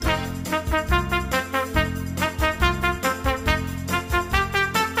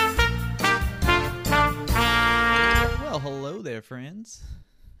friends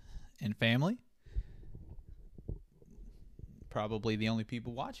and family. Probably the only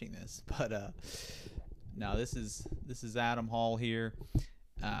people watching this, but no, this is Adam Hall here.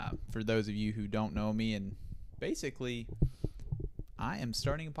 For those of you who don't know me, and basically, I am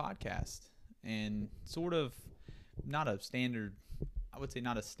starting a podcast, and sort of not a standard. I would say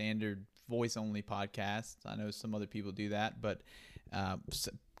not a standard voice only podcast. I know some other people do that, but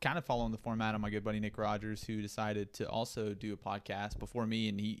kind of following the format of my good buddy Nick Rogers, who decided to also do a podcast before me,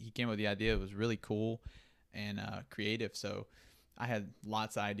 and he came up with the idea. It was really cool and creative. So I had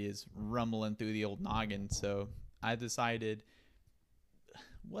lots of ideas rumbling through the old noggin. So I decided,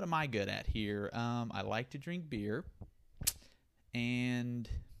 what am I good at here? I like to drink beer, and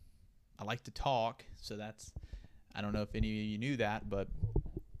I like to talk. So that's, I don't know if any of you knew that, but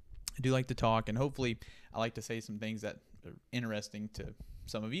I do like to talk, and hopefully I like to say some things that are interesting to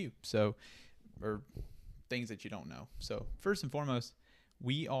some of you. So, or things that you don't know. So first and foremost,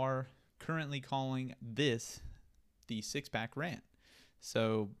 we are currently calling this the Six Pack Rant.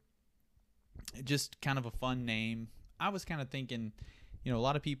 So just kind of a fun name. I was kind of thinking, a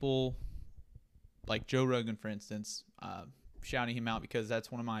lot of people like Joe Rogan, for instance, shouting him out because that's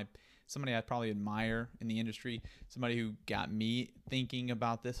somebody I probably admire in the industry, somebody who got me thinking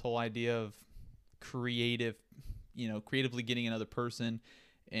about this whole idea of creatively getting another person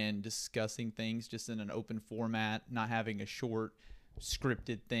and discussing things just in an open format, not having a short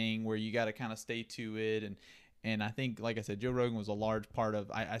scripted thing where you got to kind of stay to it. And I think, like I said, Joe Rogan was a large part of,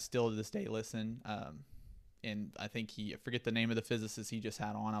 I still to this day listen. And I think I forget the name of the physicist he just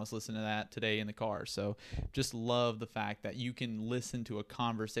had on. I was listening to that today in the car. So just love the fact that you can listen to a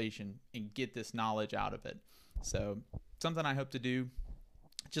conversation and get this knowledge out of it. So something I hope to do,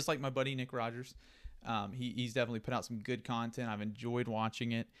 just like my buddy Nick Rogers. He's definitely put out some good content. I've enjoyed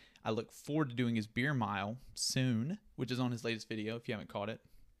watching it. I look forward to doing his beer mile soon, which is on his latest video if you haven't caught it.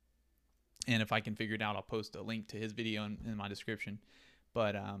 And if I can figure it out, I'll post a link to his video in my description.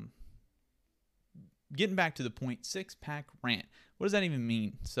 But getting back to the point, six-pack rant. What does that even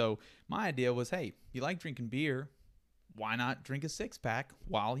mean? So my idea was, hey, you like drinking beer, why not drink a six-pack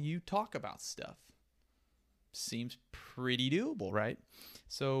while you talk about stuff? Seems pretty doable, right?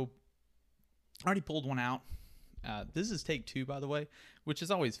 So I already pulled one out. This is take 2, by the way, which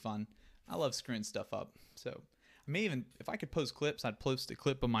is always fun. I love screwing stuff up. So I may even, if I could post clips, I'd post a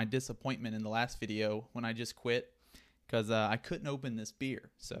clip of my disappointment in the last video when I just quit because I couldn't open this beer.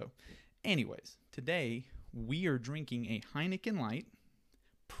 So anyways, today we are drinking a Heineken Light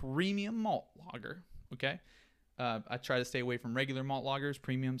premium malt lager, okay? I try to stay away from regular malt lagers.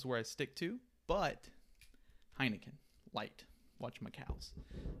 Premium's where I stick to, but Heineken Light. Watch my cows.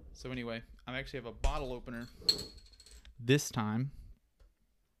 So anyway, I actually have a bottle opener this time.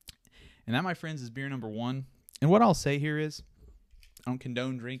 And that, my friends, is beer number 1. And what I'll say here is, I don't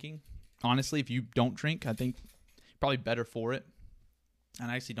condone drinking. Honestly, if you don't drink, I think you're probably better for it.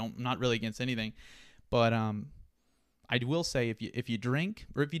 And I actually I'm not really against anything. But I will say, if you drink,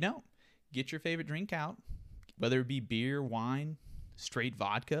 or if you don't, get your favorite drink out. Whether it be beer, wine, straight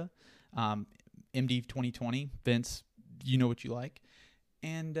vodka, MD 2020, Vince, you know what you like.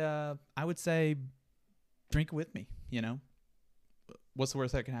 And I would say drink it with me, What's the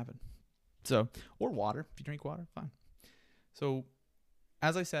worst that can happen? So, or water. If you drink water, fine. So,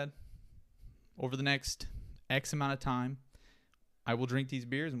 as I said, over the next X amount of time, I will drink these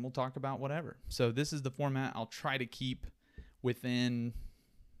beers and we'll talk about whatever. So this is the format I'll try to keep within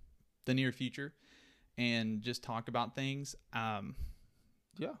the near future and just talk about things.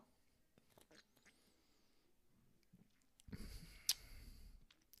 Yeah.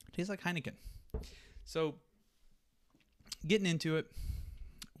 Tastes like Heineken. So getting into it,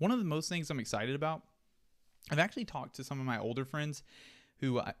 one of the most things I'm excited about, I've actually talked to some of my older friends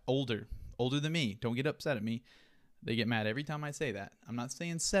who older than me. Don't get upset at me. They get mad every time I say that. I'm not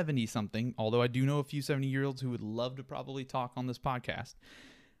saying 70 something, although I do know a few 70-year-olds who would love to probably talk on this podcast.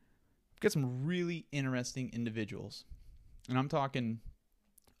 I've got some really interesting individuals. And I'm talking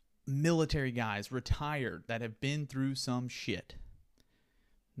military guys, retired, that have been through some shit.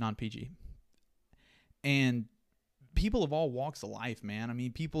 Non-PG. And people of all walks of life, man. I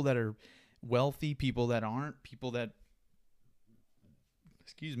mean, people that are wealthy, people that aren't, people that...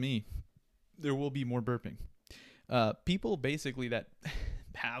 Excuse me. There will be more burping. People basically that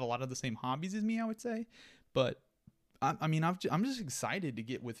have a lot of the same hobbies as me, I would say. But I'm just excited to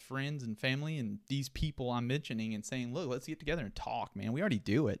get with friends and family and these people I'm mentioning and saying, look, let's get together and talk, man. We already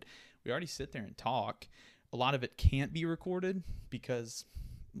do it. We already sit there and talk. A lot of it can't be recorded because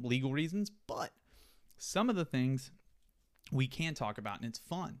legal reasons, but some of the things we can talk about and it's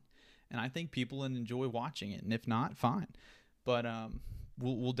fun. And I think people will enjoy watching it. And if not, fine. But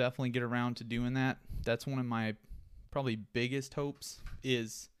we'll definitely get around to doing that. That's one of my probably biggest hopes,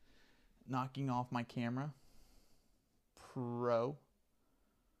 is knocking off my camera pro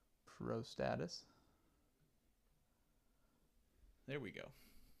status. There we go.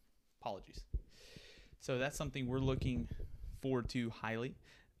 Apologies. So that's something we're looking forward to highly.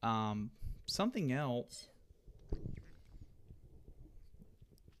 Something else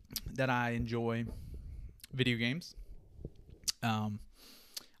that I enjoy, video games. I'm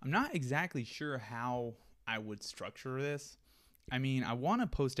not exactly sure how I would structure this. I mean, I want to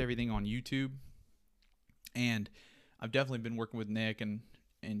post everything on YouTube, and I've definitely been working with Nick and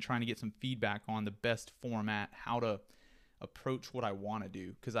trying to get some feedback on the best format, how to approach what I want to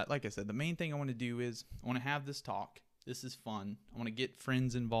do. Because like I said, the main thing I want to do is I want to have this talk. This is fun. I want to get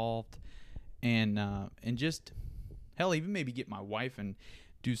friends involved, and just hell, even maybe get my wife and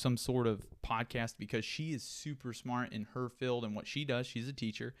do some sort of podcast, because she is super smart in her field and what she does. She's a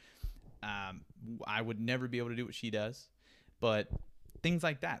teacher. I would never be able to do what she does, but things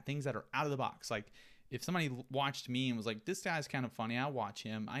like that, things that are out of the box. Like if somebody watched me and was like, this guy's kind of funny, I'll watch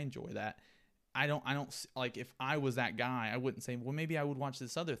him, I enjoy that. I don't like, if I was that guy, I wouldn't say, well, maybe I would watch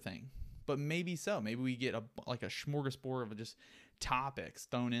this other thing, but maybe so. Maybe we get a smorgasbord of just topics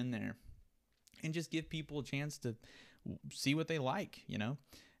thrown in there and just give people a chance to see what they like, you know?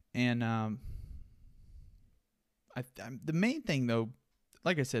 And the main thing, though,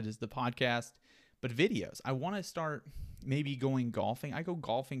 like I said, is the podcast, but videos. I want to start maybe going golfing. I go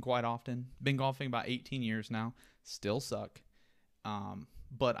golfing quite often. Been golfing about 18 years now. Still suck.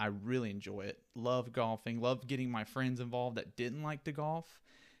 But I really enjoy it. Love golfing. Love getting my friends involved that didn't like to golf.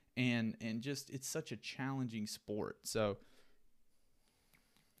 And just, it's such a challenging sport. So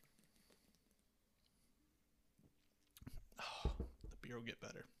the beer will get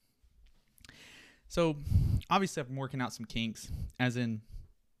better. So obviously I'm working out some kinks, as in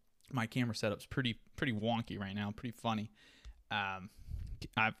my camera setup's pretty wonky right now, pretty funny.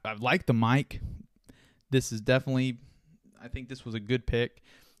 I've liked the mic. This is definitely, I think this was a good pick.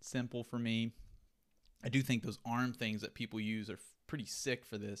 Simple for me. I do think those arm things that people use are pretty sick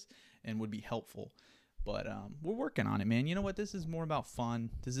for this and would be helpful. But we're working on it, man. You know what? This is more about fun.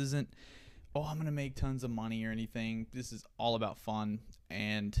 This isn't, oh, I'm going to make tons of money or anything. This is all about fun.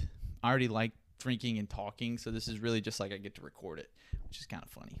 And I already like drinking and talking, so this is really just like I get to record it, which is kind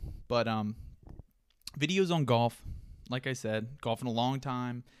of funny. But videos on golf, like I said, golfing a long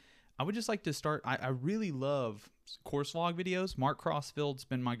time. I would just like to start. I really love course vlog videos. Mark Crossfield's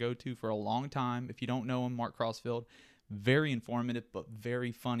been my go-to for a long time. If you don't know him, Mark Crossfield, very informative but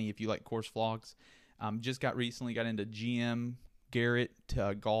very funny if you like course vlogs. Just recently got into GM Garrett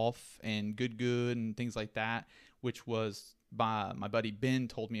golf and good and things like that, which was by my buddy Ben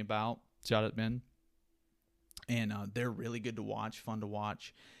told me about. Shout out Ben. And they're really good to watch, fun to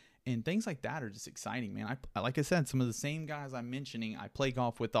watch. And things like that are just exciting, man. I like I said, some of the same guys I'm mentioning, I play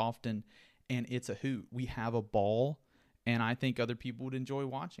golf with often, and it's a hoot. We have a ball, and I think other people would enjoy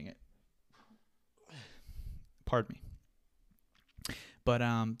watching it. Pardon me. But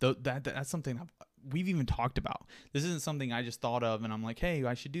that's something we've even talked about. This isn't something I just thought of, and I'm like, hey,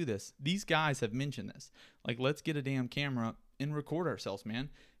 I should do this. These guys have mentioned this. Like, let's get a damn camera and record ourselves, man.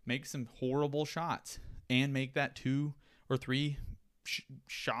 Make some horrible shots and make that 2 or 3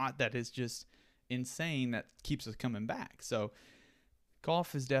 shot that is just insane, that keeps us coming back. So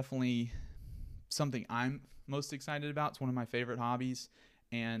golf is definitely something I'm most excited about. It's one of my favorite hobbies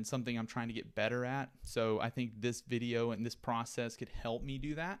and something I'm trying to get better at. So I think this video and this process could help me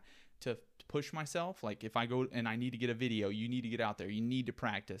do that, to push myself. Like if I go and I need to get a video, you need to get out there, you need to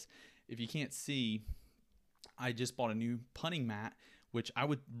practice. If you can't see, I just bought a new putting mat, which I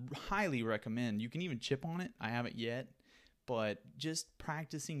would highly recommend. You can even chip on it. I haven't yet, but just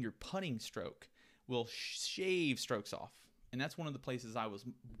practicing your putting stroke will shave strokes off. And that's one of the places I was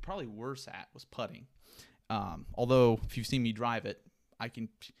probably worse at, was putting. Although if you've seen me drive it, I can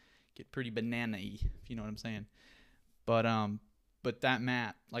get pretty banana-y, if you know what I'm saying. But that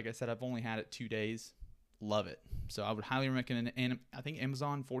mat, like I said, I've only had it 2 days. Love it. So I would highly recommend it. And I think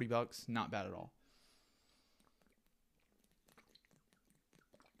Amazon, $40, not bad at all.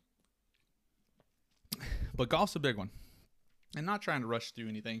 But golf's a big one. And not trying to rush through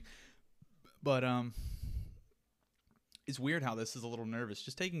anything, but it's weird how this is a little nervous.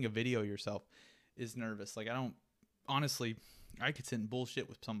 Just taking a video of yourself is nervous. Like, honestly, I could sit and bullshit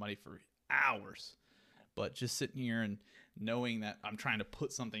with somebody for hours, but just sitting here and knowing that I'm trying to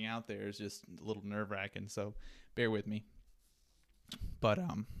put something out there is just a little nerve-wracking. So bear with me. But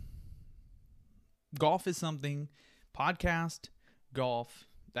golf is something, podcast, golf,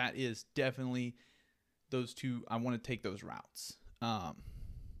 that is definitely those two, I want to take those routes.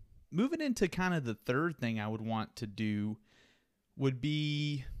 Moving into kind of the third thing I would want to do would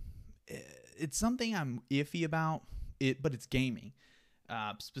be, it's something I'm iffy about, but it's gaming.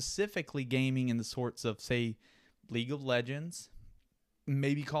 Specifically gaming in the sorts of, say, League of Legends,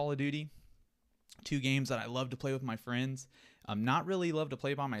 maybe Call of Duty. Two games that I love to play with my friends. Not really love to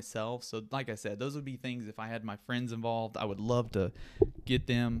play by myself. So like I said, those would be things, if I had my friends involved, I would love to get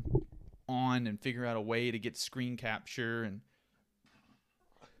them on and figure out a way to get screen capture and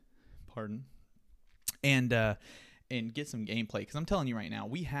get some gameplay. Because I'm telling you right now,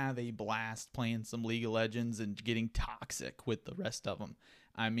 we have a blast playing some League of Legends and getting toxic with the rest of them.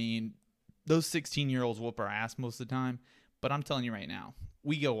 I mean, those 16-year-olds whoop our ass most of the time, but I'm telling you right now,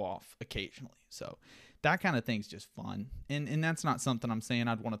 we go off occasionally. So that kind of thing's just fun. And that's not something I'm saying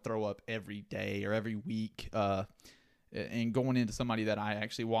I'd want to throw up every day or every week. And going into somebody that I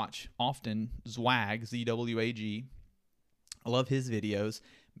actually watch often, Zwag, ZWAG. I love his videos.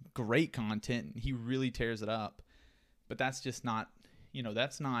 Great content. He really tears it up. But that's just not,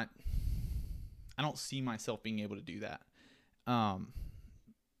 that's not, I don't see myself being able to do that. And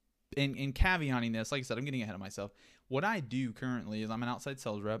caveating this, like I said, I'm getting ahead of myself. What I do currently is I'm an outside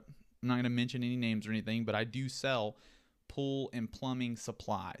sales rep. I'm not going to mention any names or anything, but I do sell pool and plumbing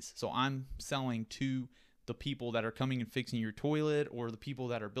supplies. So I'm selling to the people that are coming and fixing your toilet or the people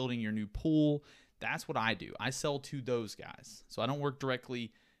that are building your new pool. That's what I do. I sell to those guys. So I don't work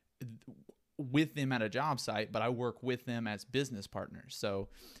directly with them at a job site, but I work with them as business partners. So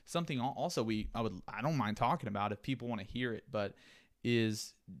something also I don't mind talking about if people want to hear it, but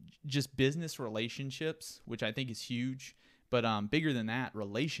is just business relationships, which I think is huge, but bigger than that,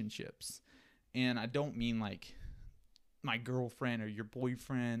 relationships. And I don't mean like my girlfriend or your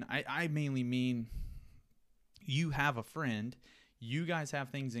boyfriend. I mainly mean you have a friend, you guys have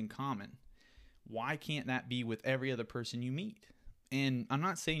things in common. Why can't that be with every other person you meet? And I'm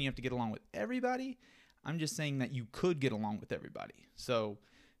not saying you have to get along with everybody. I'm just saying that you could get along with everybody. So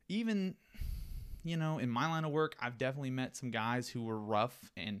even, in my line of work, I've definitely met some guys who were rough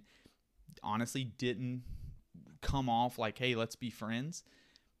and honestly didn't come off like, hey, let's be friends.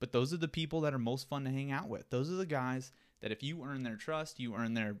 But those are the people that are most fun to hang out with. Those are the guys that if you earn their trust, you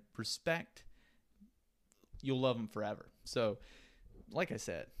earn their respect, you'll love them forever. So like I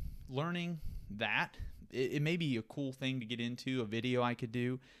said, learning that, it may be a cool thing to get into, a video I could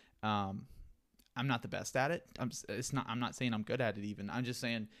do. I'm not the best at it. I'm not saying I'm good at it even. I'm just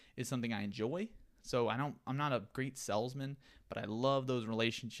saying it's something I enjoy. So I'm not a great salesman, but I love those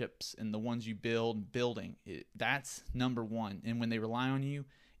relationships and the ones you building. That's number one. And when they rely on you,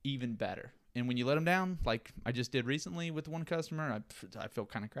 even better. And when you let them down, like I just did recently with one customer, I feel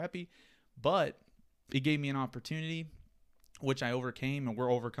kind of crappy, but it gave me an opportunity, which I overcame and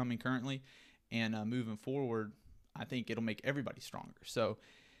we're overcoming currently. And moving forward, I think it'll make everybody stronger. So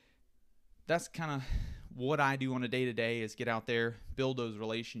that's kind of what I do on a day-to-day is get out there, build those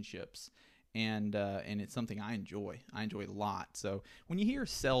relationships. And it's something I enjoy. I enjoy a lot. So when you hear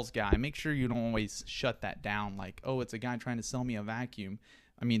sales guy, make sure you don't always shut that down like, oh, it's a guy trying to sell me a vacuum.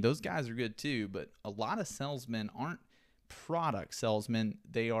 I mean, those guys are good too, but a lot of salesmen aren't product salesmen.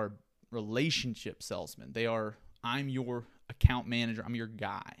 They are relationship salesmen. I'm your account manager. I'm your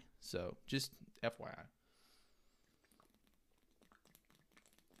guy. So just FYI.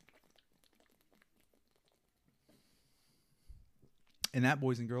 And that,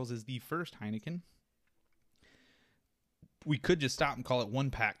 boys and girls, is the first Heineken. We could just stop and call it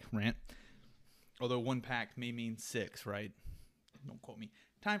one pack rant. Although one pack may mean 6, right? Don't quote me.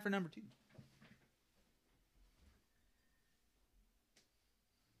 Time for number 2.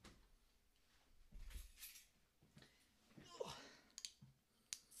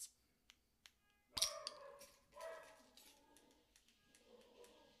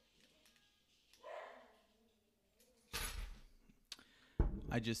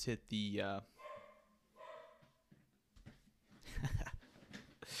 I just hit the I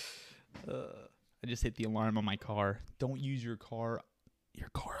just hit the alarm on my car. Don't use your car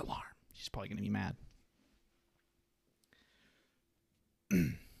alarm. She's probably going to be mad.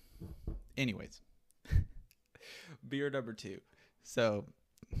 Anyways, beer number 2. So,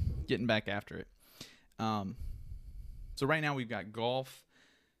 getting back after it. So right now we've got golf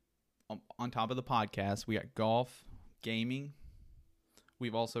on top of the podcast. We got golf, gaming.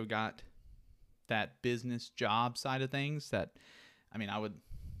 We've also got that business job side of things that, I would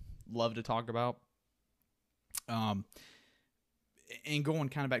love to talk about. And going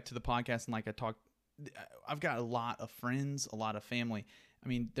kind of back to the podcast, and like I talked, I've got a lot of friends, a lot of family.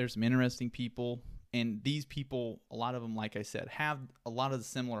 There's some interesting people, and these people, a lot of them, like I said, have a lot of the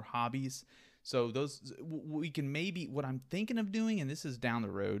similar hobbies. So we can maybe, what I'm thinking of doing, and this is down the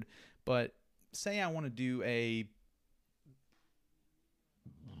road, but say I want to do a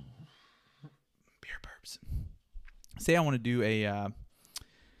beer burps. Say I want to do I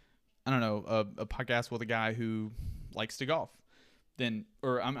don't know, a podcast with a guy who likes to golf. Then,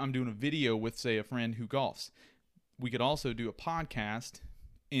 or I'm doing a video with, say, a friend who golfs. We could also do a podcast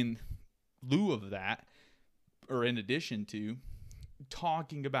in lieu of that, or in addition to,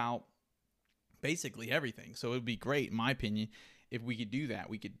 talking about basically everything. So it would be great, in my opinion, if we could do that.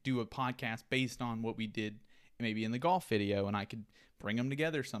 We could do a podcast based on what we did maybe in the golf video, and I could bring them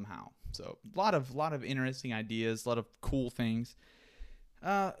together somehow. So a lot of interesting ideas, a lot of cool things.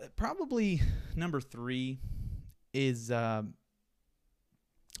 Probably number 3 is out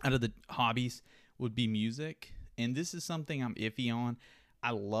of the hobbies would be music, and this is something I'm iffy on.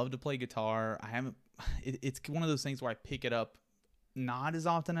 I love to play guitar. It's one of those things where I pick it up not as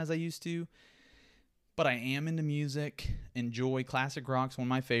often as I used to, but I am into music. Enjoy classic rock's one of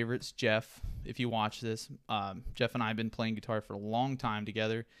my favorites. Jeff, if you watch this, Jeff and I have been playing guitar for a long time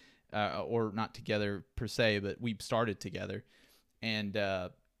together, or not together per se, but we started together. And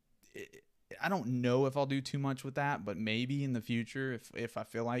I don't know if I'll do too much with that, but maybe in the future, if I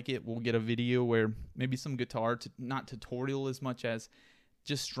feel like it, we'll get a video where maybe some guitar, not tutorial as much as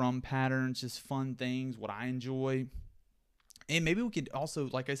just strum patterns, just fun things, what I enjoy. And maybe we could also,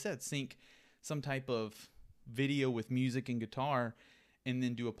 like I said, sync some type of video with music and guitar, and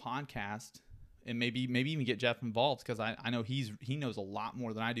then do a podcast, and maybe even get Jeff involved, because I know he knows a lot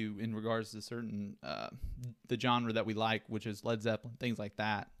more than I do in regards to certain the genre that we like, which is Led Zeppelin, things like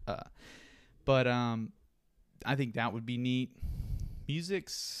that. But I think that would be neat.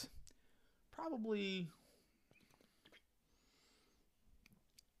 Music's probably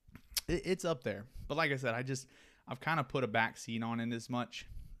it's up there, but like I said, I've kind of put a back seat on it as much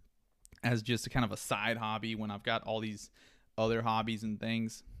as just a kind of a side hobby when I've got all these other hobbies and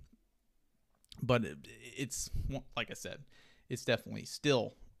things. But it's, like I said, it's definitely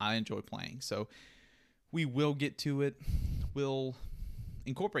still, I enjoy playing. So we will get to it. We'll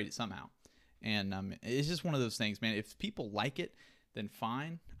incorporate it somehow. And it's just one of those things, man. If people like it, then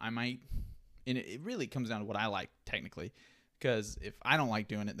fine. I might, and it really comes down to what I like, technically. Because if I don't like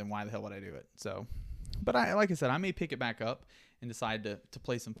doing it, then why the hell would I do it? So, but like I said, I may pick it back up and decide to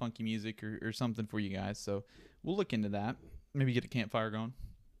play some funky music or something for you guys. So we'll look into that. Maybe get a campfire going.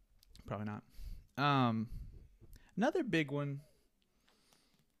 Probably not. Another big one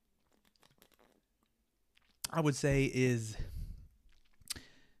I would say is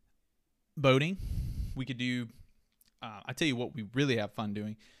boating. We could do, I tell you what we really have fun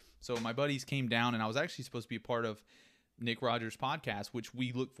doing. So my buddies came down, and I was actually supposed to be a part of Nick Rogers' podcast, which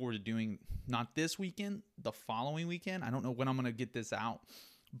we look forward to doing not this weekend, the following weekend. I don't know when I'm going to get this out,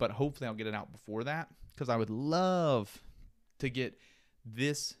 but hopefully I'll get it out before that, because I would love to get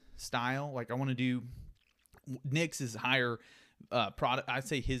this style. Like, I want to do Nick's is higher product. I'd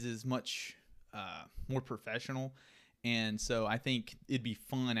say his is much more professional, and so I think it'd be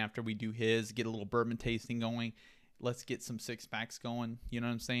fun after we do his, get a little bourbon tasting going. Let's get some 6-packs going, you know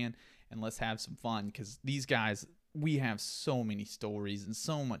what I'm saying? And let's have some fun, because these guys, we have so many stories and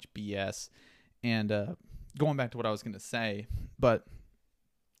so much BS. And going back to what I was going to say, but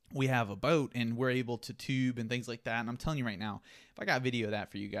we have a boat and we're able to tube and things like that. And I'm telling you right now, if I got video of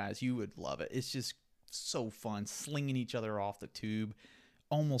that for you guys, you would love it. It's just so fun, slinging each other off the tube,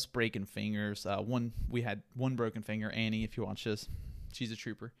 almost breaking fingers. We had one broken finger. Annie, if you watch this, she's a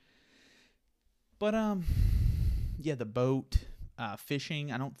trooper. But yeah, the boat,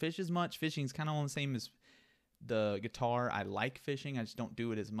 fishing. I don't fish as much. Fishing's kind of the same as the guitar. I like fishing. I just don't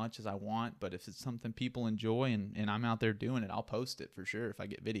do it as much as I want. But if it's something people enjoy and I'm out there doing it, I'll post it for sure if I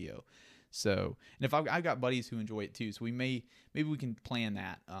get video. So, and if I've got buddies who enjoy it too, so maybe we can plan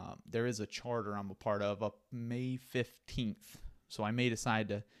that. There is a charter I'm a part of up May 15th. So I may decide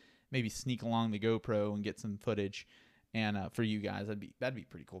to maybe sneak along the GoPro and get some footage, and for you guys, that'd be a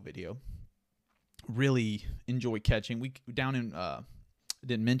pretty cool video. Really enjoy catching. We down in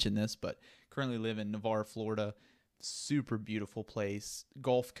didn't mention this, but currently live in Navarre, Florida. Super beautiful place,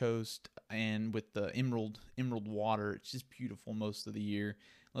 Gulf Coast, and with the emerald water, it's just beautiful most of the year,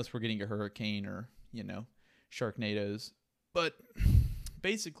 unless we're getting a hurricane or sharknadoes. But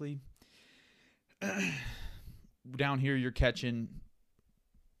basically, down here you're catching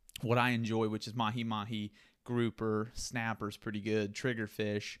what I enjoy, which is mahi, grouper, snappers, pretty good,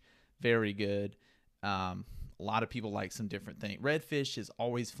 triggerfish, very good. A lot of people like some different things. Redfish is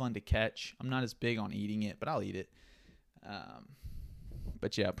always fun to catch. I'm not as big on eating it, but I'll eat it.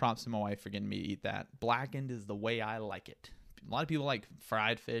 But yeah, props to my wife for getting me to eat that. Blackened is the way I like it. A lot of people like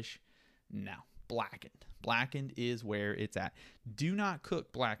fried fish. No, blackened. Blackened is where it's at. Do not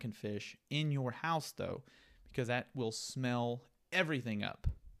cook blackened fish in your house, though, because that will smell everything up.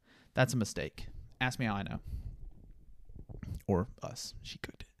 That's a mistake. Ask me how I know. Or us. She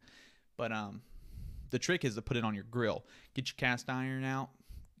cooked it. But the trick is to put it on your grill. Get your cast iron out.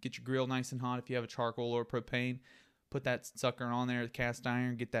 Get your grill nice and hot if you have a charcoal or propane. Put that sucker on there, the cast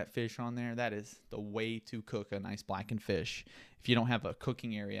iron, get that fish on there. That is the way to cook a nice blackened fish. If you don't have a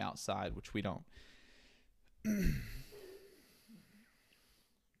cooking area outside, which we don't.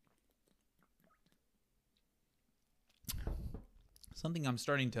 Something I'm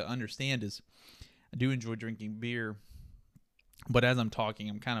starting to understand is I do enjoy drinking beer, but as I'm talking,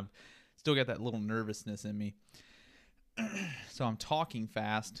 I'm kind of still got that little nervousness in me. So I'm talking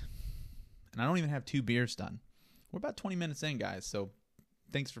fast, and I don't even have 2 beers done. We're about 20 minutes in, guys, so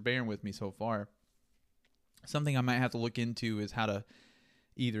thanks for bearing with me so far. Something I might have to look into is how to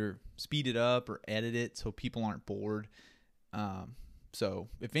either speed it up or edit it so people aren't bored. So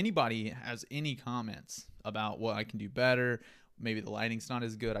if anybody has any comments about what I can do better, maybe the lighting's not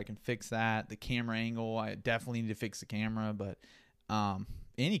as good, I can fix that. The camera angle, I definitely need to fix the camera, but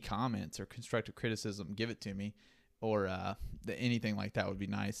any comments or constructive criticism, give it to me, or anything like that would be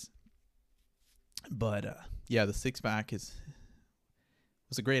nice. But yeah, the 6-pack was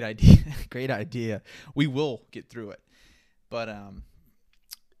a great idea. Great idea. We will get through it. But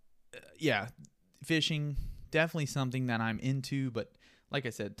yeah, fishing, definitely something that I'm into. But like I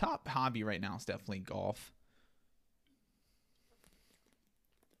said, top hobby right now is definitely golf.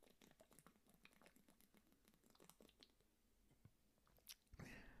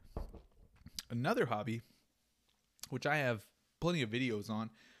 Another hobby, which I have plenty of videos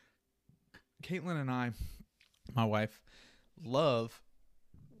on, Caitlin and I, my wife, love,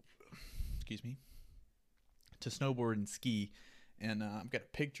 to snowboard and ski. And I've got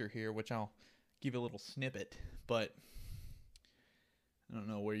a picture here, which I'll give you a little snippet, but I don't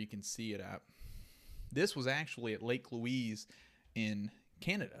know where you can see it at. This was actually at Lake Louise in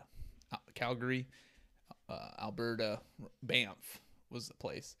Canada. Calgary, Alberta, Banff was the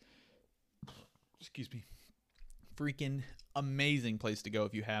place. Excuse me. Freaking amazing place to go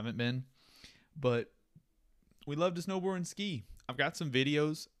if you haven't been. But we love to snowboard and ski. I've got some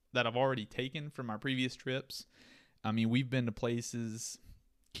videos that I've already taken from our previous trips. I mean, we've been to places.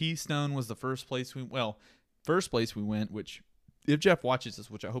 Keystone was the first place we went, which if Jeff watches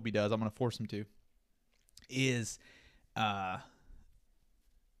this, which I hope he does, I'm going to force him to, is, what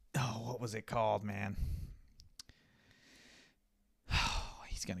was it called, man?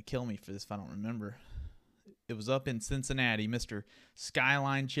 He's going to kill me for this if I don't remember. It was up in Cincinnati, Mr.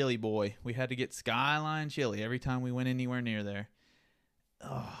 Skyline Chili Boy. We had to get Skyline Chili every time we went anywhere near there.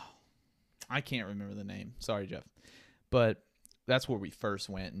 Oh, I can't remember the name. Sorry, Jeff. But that's where we first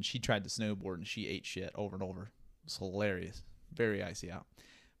went, and she tried to snowboard, and she ate shit over and over. It was hilarious. Very icy out.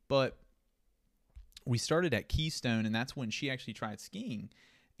 But we started at Keystone, and that's when she actually tried skiing,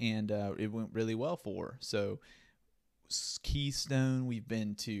 and it went really well for her. So Keystone, we've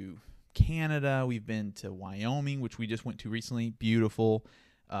been to Canada, we've been to Wyoming, which we just went to recently. Beautiful.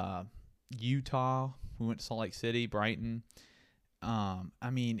 Utah, we went to Salt Lake City, Brighton. I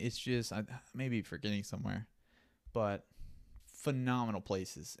mean, it's just, I maybe forgetting somewhere, but phenomenal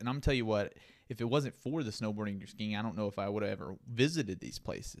places. And I'm gonna tell you what, if it wasn't for the snowboarding or skiing, I don't know if I would have ever visited these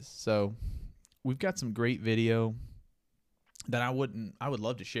places. So we've got some great video that I would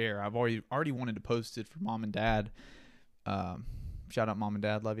love to share. I've already wanted to post it for mom and dad. Shout out mom and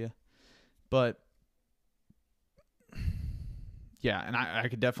dad, love you. But yeah, and I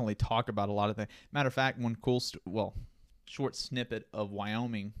could definitely talk about a lot of things. Matter of fact, one cool, short snippet of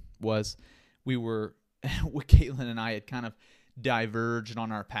Wyoming was we were, Caitlin and I had kind of diverged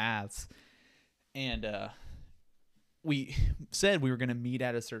on our paths, and we said we were going to meet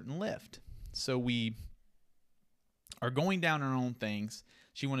at a certain lift. So we are going down our own things.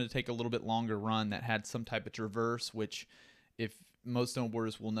 She wanted to take a little bit longer run that had some type of traverse, which if most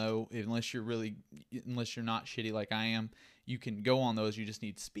snowboarders will know, unless you're not shitty like I am, you can go on those. You just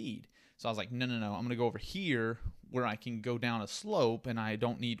need speed. So I was like, no, I'm going to go over here where I can go down a slope and I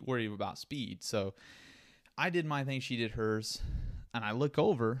don't need to worry about speed. So I did my thing. She did hers. And I look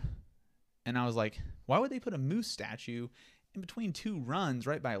over and I was like, why would they put a moose statue in between two runs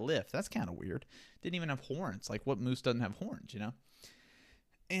right by a lift? That's kind of weird. Didn't even have horns. Like, what moose doesn't have horns, you know?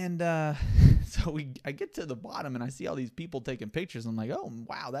 And so I get to the bottom and I see all these people taking pictures. I'm like, oh,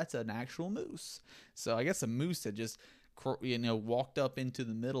 wow, that's an actual moose. So I guess a moose had just, walked up into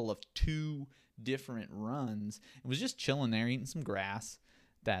the middle of two different runs. It was just chilling there, eating some grass.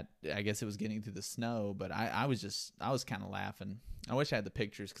 that I guess it was getting through the snow, but I was kind of laughing. I wish I had the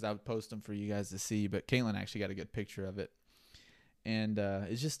pictures because I would post them for you guys to see, but Caitlin actually got a good picture of it. And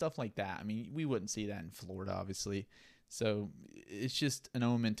it's just stuff like that. I mean, we wouldn't see that in Florida, obviously. So it's just an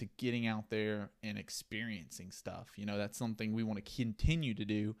omen to getting out there and experiencing stuff. You know, that's something we want to continue to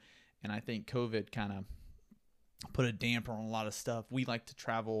do. And I think COVID kind of put a damper on a lot of stuff. We like to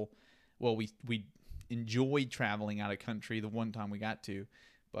travel. Well, we enjoyed traveling out of country the one time we got to.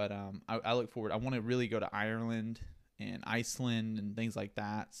 But I look forward. I want to really go to Ireland and Iceland and things like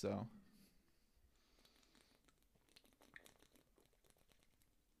that. So.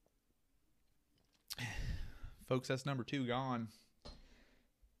 Folks, that's number 2 gone.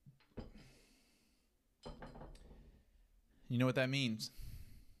 You know what that means?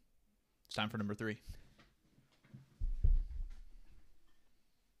 It's time for number 3.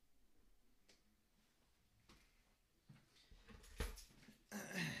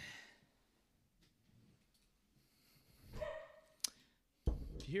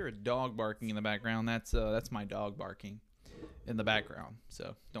 If you hear a dog barking in the background, that's my dog barking in the background.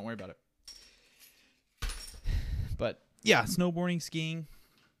 So don't worry about it. But yeah, snowboarding, skiing,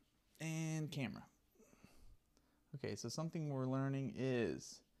 and camera. Okay, so something we're learning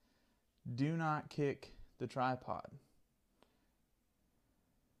is do not kick the tripod.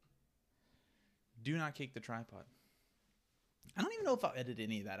 Do not kick the tripod. I don't even know if I'll edit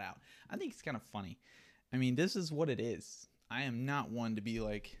any of that out. I think it's kind of funny. I mean, this is what it is. I am not one to be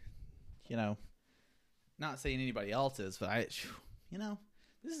like, not saying anybody else is, but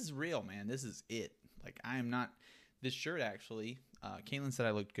this is real, man. This is it. Like, I am not. This shirt, actually, Caitlin said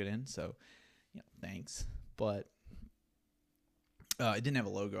I looked good in, so, thanks. But it didn't have a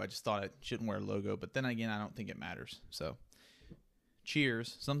logo. I just thought I shouldn't wear a logo. But then again, I don't think it matters. So,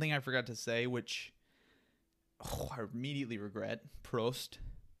 cheers. Something I forgot to say, which I immediately regret. Prost.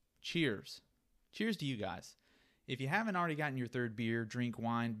 Cheers. Cheers to you guys. If you haven't already gotten your 3rd beer, drink,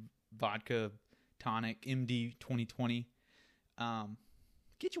 wine, vodka, tonic, MD 2020,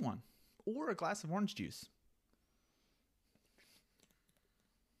 get you one. Or a glass of orange juice.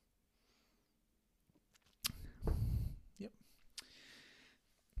 Yep.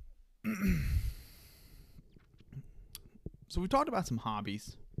 So we talked about some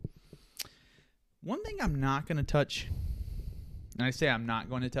hobbies. One thing I'm not going to touch, and I say I'm not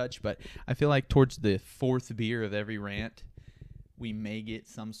going to touch, but I feel like towards the 4th beer of every rant, we may get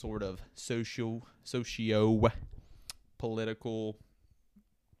some sort of socio-political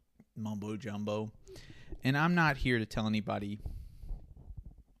mumbo jumbo. And I'm not here to tell anybody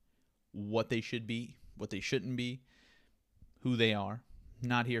what they should be, what they shouldn't be, who they are.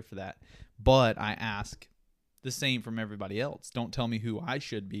 Not here for that. But I ask the same from everybody else. Don't tell me who I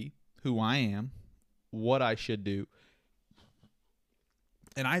should be, who I am, what I should do.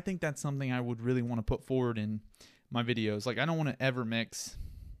 And I think that's something I would really want to put forward in my videos. Like, I don't want to ever mix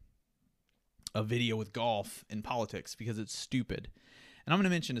a video with golf and politics because it's stupid. And I'm going to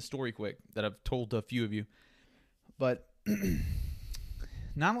mention a story quick that I've told to a few of you. But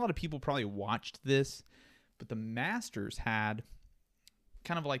not a lot of people probably watched this, but the Masters had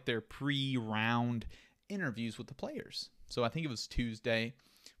kind of like their pre-round interviews with the players. So I think it was Tuesday,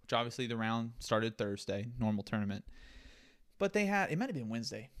 which obviously the round started Thursday, normal tournament. But they had, it might have been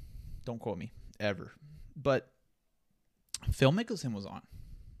Wednesday. Don't quote me, ever. But Phil Mickelson was on.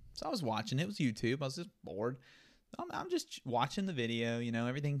 So I was watching. It was YouTube. I was just bored. I'm just watching the video,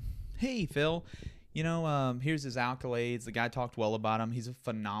 everything. Hey, Phil, here's his accolades. The guy talked well about him. He's a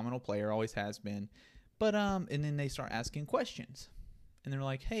phenomenal player, always has been. But, and then they start asking questions. And they're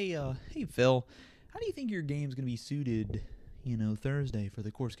like, hey, Phil, how do you think your game's going to be suited, Thursday for the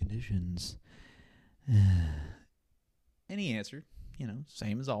course conditions? And he answered,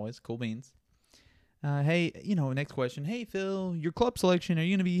 same as always, cool beans. Hey, next question. Hey, Phil, your club selection, are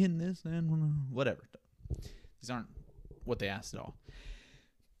you going to be hitting this? Then whatever. These aren't what they asked at all.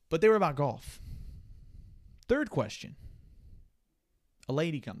 But they were about golf. 3rd question. A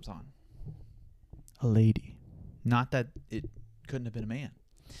lady comes on. A lady. Not that it couldn't have been a man.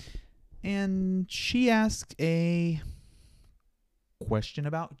 And she asked a question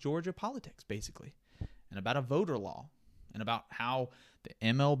about Georgia politics, basically. And about a voter law. And about how the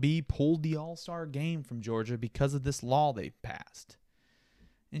MLB pulled the All-Star game from Georgia because of this law they passed.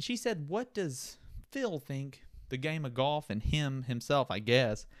 And she said, what does Phil think the game of golf and himself, I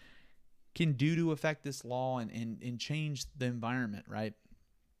guess, can do to affect this law and change the environment, right?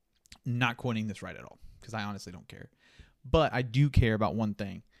 Not quoting this right at all, because I honestly don't care. But I do care about one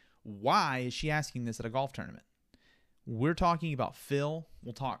thing. Why is she asking this at a golf tournament? We're talking about Phil.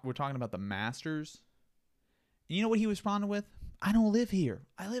 We're talking about the Masters. And you know what he responded with? I don't live here.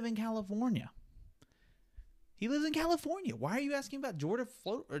 I live in California. He lives in California. Why are you asking about Georgia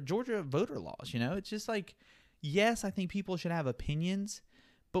voter laws? It's just like, yes, I think people should have opinions,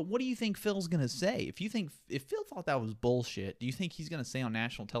 but what do you think Phil's going to say? If Phil thought that was bullshit, do you think he's going to say on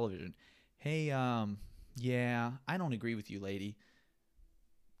national television, hey, yeah, I don't agree with you, lady?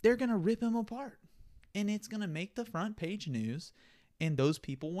 They're going to rip him apart, and it's going to make the front page news, and those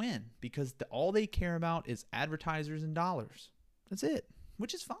people win because all they care about is advertisers and dollars. That's it,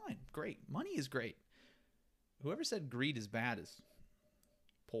 which is fine. Great. Money is great. Whoever said greed is bad is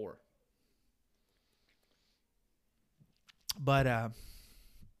poor. But,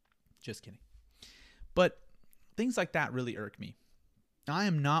 just kidding. But things like that really irk me. I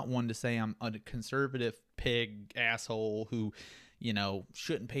am not one to say I'm a conservative pig asshole who,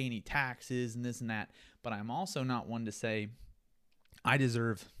 shouldn't pay any taxes and this and that. But I'm also not one to say I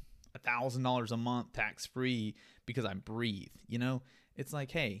deserve $1,000 a month tax-free because I breathe. It's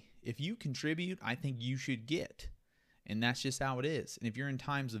like, hey, if you contribute, I think you should get. And that's just how it is. And if you're in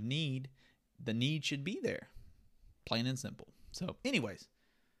times of need, the need should be there. Plain and simple. So anyways,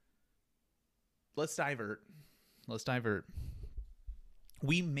 let's divert.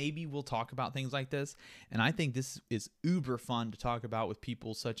 We maybe will talk about things like this. And I think this is uber fun to talk about with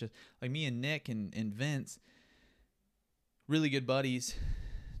people such as like me and Nick and Vince. Really good buddies.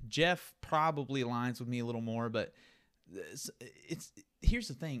 Jeff probably aligns with me a little more, but here's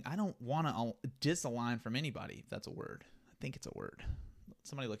the thing. I don't want to disalign from anybody, if that's a word. I think it's a word.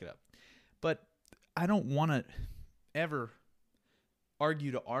 Somebody look it up. But I don't want to ever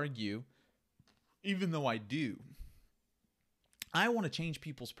argue, even though I do. I want to change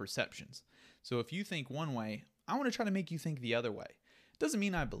people's perceptions. So if you think one way, I want to try to make you think the other way. It doesn't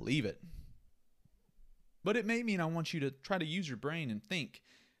mean I believe it. But it may mean I want you to try to use your brain and think,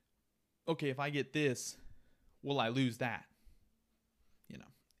 okay, if I get this, will I lose that?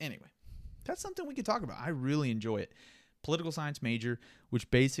 Anyway, that's something we could talk about. I really enjoy it. Political science major,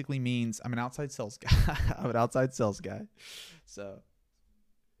 which basically means I'm an outside sales guy. So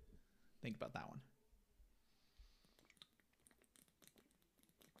think about that one.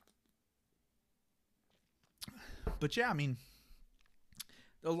 But yeah,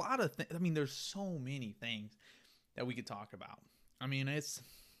 a lot of there's so many things that we could talk about. I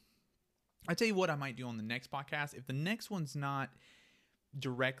tell you what I might do on the next podcast. If the next one's not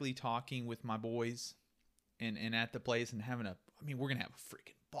directly talking with my boys and at the place and we're going to have a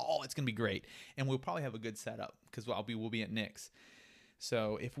freaking ball. It's going to be great. And we'll probably have a good setup because we'll be at Nick's.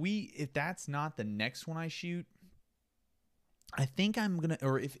 So if that's not the next one I shoot, I think I'm going to,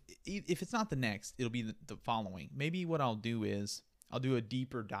 or if it's not the next, it'll be the following. Maybe what I'll do is I'll do a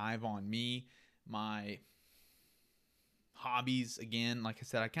deeper dive on me, my hobbies. Again, like I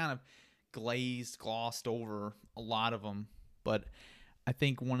said, I kind of glossed over a lot of them, but I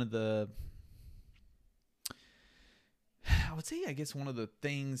think one of the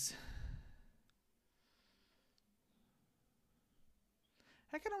things,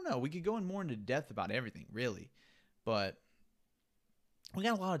 heck, I don't know. We could go in more into depth about everything, really, but we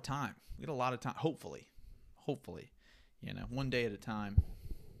got a lot of time. Hopefully, one day at a time,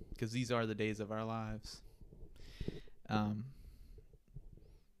 because these are the days of our lives.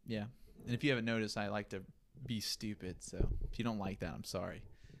 Yeah. And if you haven't noticed, I like to be stupid. So if you don't like that, I'm sorry.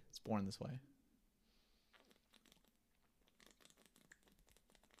 It's born this way.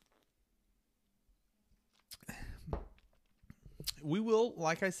 We will,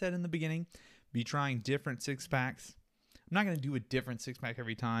 like I said in the beginning, be trying different six-packs. I'm not going to do a different six-pack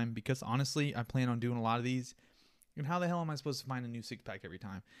every time because, honestly, I plan on doing a lot of these. And how the hell am I supposed to find a new six-pack every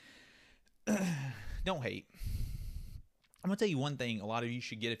time? Don't hate. I'm going to tell you one thing a lot of you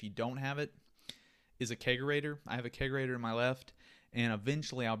should get if you don't have it is a kegerator. I have a kegerator in my left, and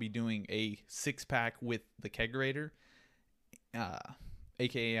eventually I'll be doing a six-pack with the kegerator.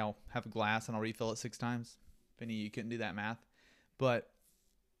 AKA I'll have a glass and I'll refill it 6 times. If any of you couldn't do that math. But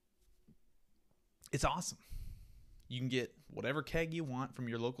it's awesome. You can get whatever keg you want from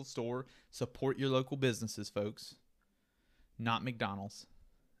your local store. Support your local businesses, folks. Not McDonald's.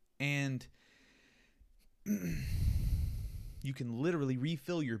 And you can literally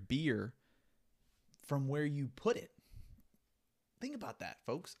refill your beer from where you put it. Think about that,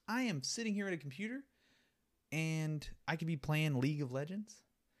 folks. I am sitting here at a computer and I could be playing League of Legends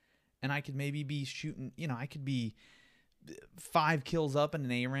and I could maybe be shooting, I could be 5 kills up in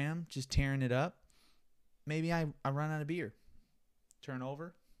an ARAM, just tearing it up. Maybe I run out of beer. Turn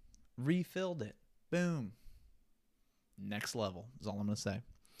over. Refilled it. Boom. Next level is all I'm going to say.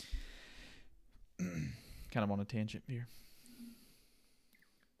 Kind of on a tangent here.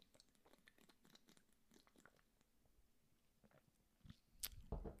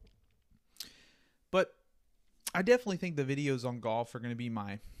 I definitely think the videos on golf are going to be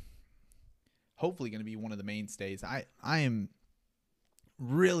hopefully going to be one of the mainstays. I am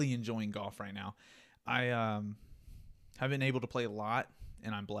really enjoying golf right now. I have been able to play a lot,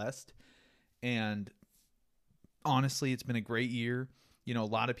 and I'm blessed. And honestly, it's been a great year. You know, a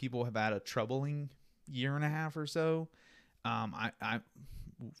lot of people have had a troubling year and a half or so. I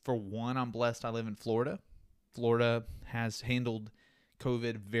for one, I'm blessed. I live in Florida. Florida has handled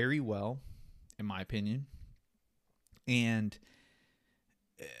COVID very well, in my opinion. And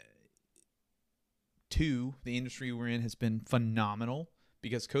two, the industry we're in has been phenomenal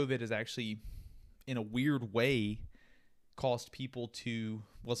because COVID has actually, in a weird way, caused people to,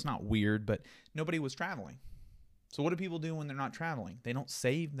 well, it's not weird, but nobody was traveling. So what do people do when they're not traveling? They don't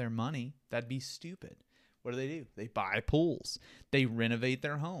save their money. That'd be stupid. What do? They buy pools. They renovate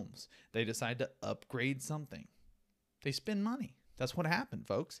their homes. They decide to upgrade something. They spend money. That's what happened,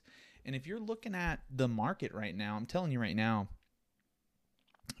 folks. And if you're looking at the market right now, I'm telling you right now,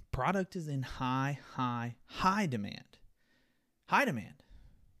 product is in high demand. High demand.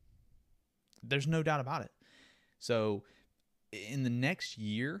 There's no doubt about it. So in the next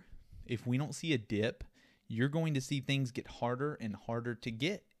year, if we don't see a dip, you're going to see things get harder and harder to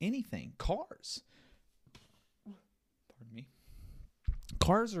get. Anything. Cars. Pardon me.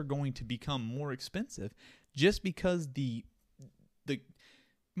 Cars are going to become more expensive just because the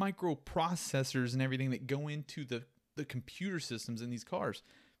microprocessors and everything that go into the computer systems in these cars,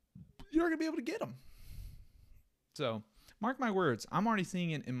 you're not going to be able to get them. So mark my words. I'm already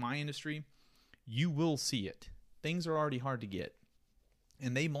seeing it in my industry. You will see it. Things are already hard to get.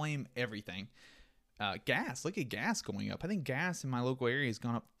 And they blame everything. Gas. Look at gas going up. I think gas in my local area has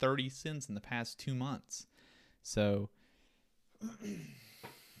gone up 30 cents in the past 2 months. So,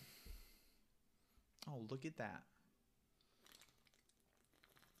 oh, look at that.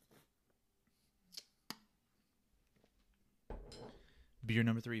 Beer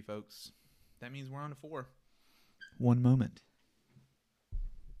number 3, folks. That means we're on to 4. One moment.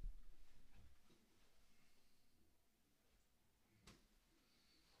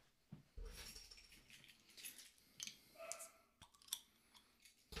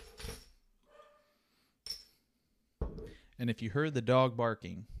 And if you heard the dog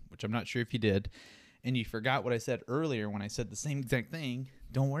barking, which I'm not sure if you did, and you forgot what I said earlier when I said the same exact thing,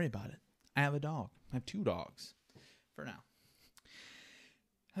 don't worry about it. I have a dog. I have 2 dogs for now.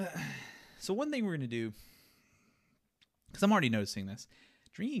 So one thing we're going to do, because I'm already noticing this,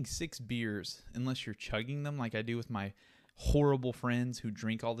 drinking 6 beers, unless you're chugging them like I do with my horrible friends who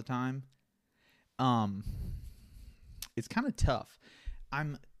drink all the time, it's kind of tough.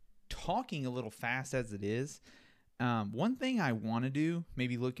 I'm talking a little fast as it is. One thing I want to do,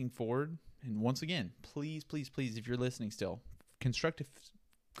 maybe looking forward, and once again, please, if you're listening still, constructive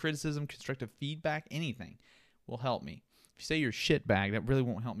criticism, constructive feedback, anything will help me. If you say you're a shit bag, that really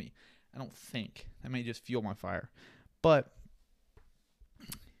won't help me. I don't think. That may just fuel my fire. But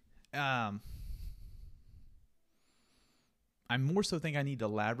I more so think I need to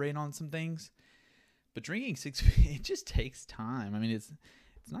elaborate on some things. But drinking 6, it just takes time. I mean, it's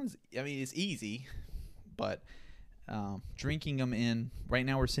not. It's easy, but drinking them in right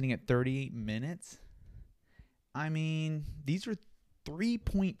now, we're sitting at 38 minutes. I mean, these are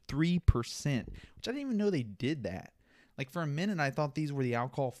 3.3%, which I didn't even know they did that. Like for a minute, I thought these were the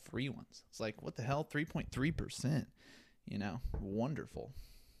alcohol-free ones. It's like, what the hell? 3.3%. You know, wonderful.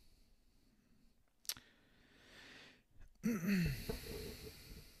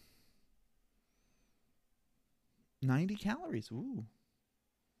 90 calories. Ooh.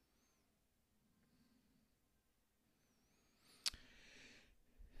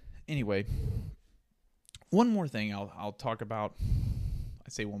 Anyway, one more thing I'll talk about. I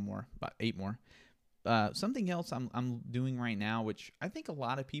say one more, about 8 more. Something else I'm doing right now, which I think a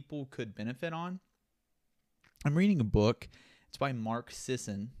lot of people could benefit on. I'm reading a book. It's by Mark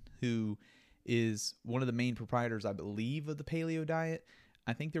Sisson, who is one of the main proprietors, I believe, of the paleo diet.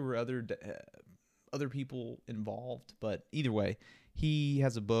 I think there were other people involved, but either way, he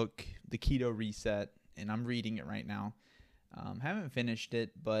has a book, The Keto Reset, and I'm reading it right now. Haven't finished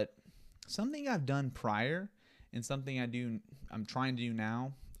it, but something I've done prior and something I'm trying to do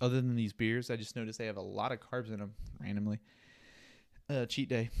now, other than these beers, I just noticed they have a lot of carbs in them randomly. Cheat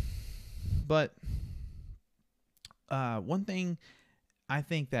day. But one thing I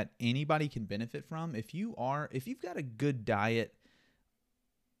think that anybody can benefit from, if you've got a good diet,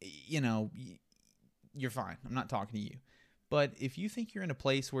 you know, you're fine. I'm not talking to you. But if you think you're in a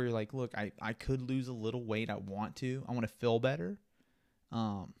place where you're like, look, I could lose a little weight. I want to feel better.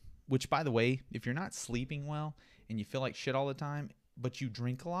 Which, by the way, if you're not sleeping well and you feel like shit all the time, but you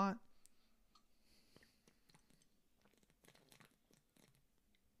drink a lot,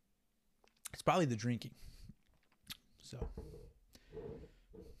 probably the drinking. So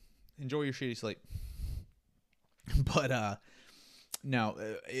enjoy your shitty sleep. But no,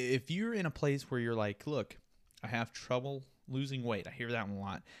 if you're in a place where you're like, look, I have trouble losing weight. I hear that one a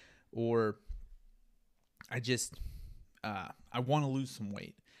lot. Or I want to lose some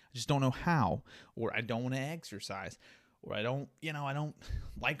weight. I just don't know how. Or I don't want to exercise. Or I don't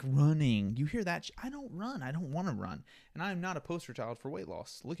like running. You hear that? I don't run. I don't want to run. And I'm not a poster child for weight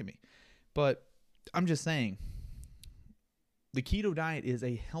loss. Look at me. But I'm just saying, the keto diet is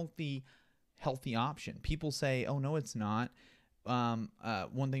a healthy option. People say, oh, no, it's not.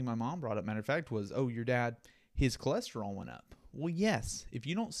 One thing my mom brought up, matter of fact, was, oh, your dad, his cholesterol went up. Well, yes, if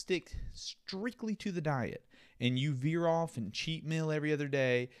you don't stick strictly to the diet and you veer off and cheat meal every other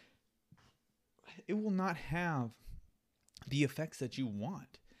day, it will not have the effects that you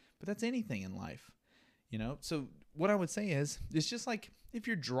want. But that's anything in life, you know? So what I would say is, it's just like if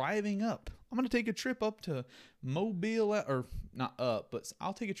you're driving up, I'm going to take a trip up to Mobile, or not up, but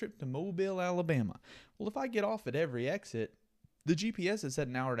I'll take a trip to Mobile, Alabama. Well, if I get off at every exit, the GPS has said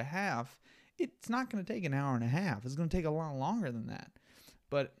an hour and a half. It's not going to take an hour and a half. It's going to take a lot longer than that.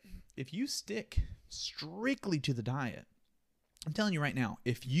 But if you stick strictly to the diet, I'm telling you right now,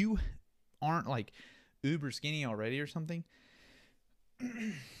 if you aren't like uber skinny already or something,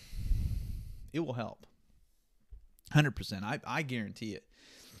 it will help. 100%. I guarantee it.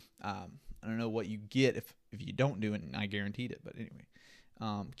 I don't know what you get if you don't do it, and I guaranteed it. But anyway,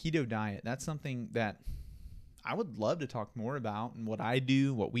 keto diet, that's something that I would love to talk more about, and what I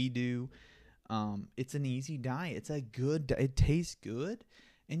do, what we do. It's an easy diet. It's a good, it tastes good,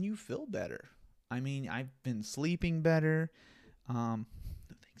 and you feel better. I mean, I've been sleeping better. No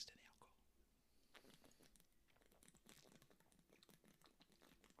thanks to the alcohol.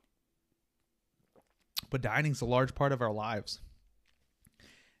 But dieting's a large part of our lives.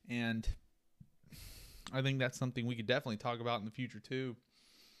 And I think that's something we could definitely talk about in the future too.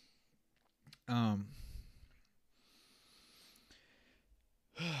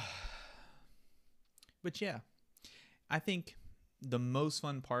 But yeah, I think the most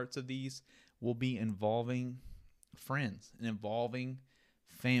fun parts of these will be involving friends and involving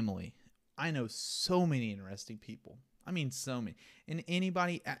family. I know so many interesting people. I mean, so many. And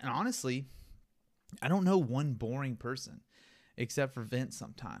anybody, and honestly, I don't know one boring person except for Vince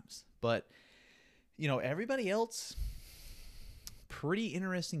sometimes. But, you know, everybody else, pretty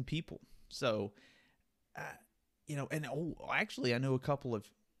interesting people. So, you know, and actually, I know a couple of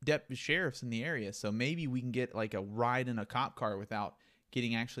deputy sheriffs in the area, so maybe we can get like a ride in a cop car without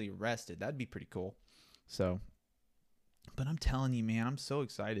getting actually arrested. That'd be pretty cool. So, but I'm telling you, man, I'm so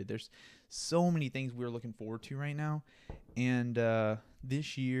excited. There's so many things we're looking forward to right now, and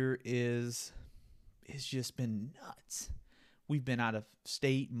this year it's just been nuts. We've been out of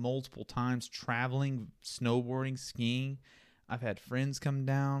state multiple times, traveling, snowboarding, skiing. I've had friends come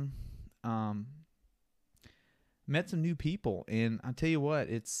down. Met some new people, and I tell you what,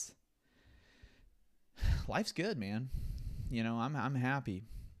 life's good, man. You know, I'm happy.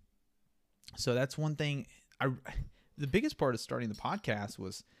 So that's one thing. The biggest part of starting the podcast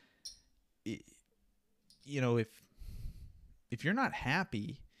was, you know, if you're not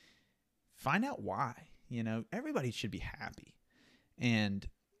happy, find out why. You know, everybody should be happy, and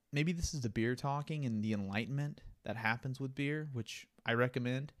maybe this is the beer talking and the enlightenment that happens with beer, which I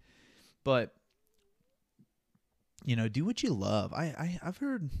recommend. But you know, do what you love. I've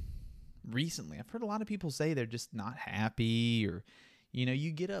heard recently, a lot of people say they're just not happy, or, you know,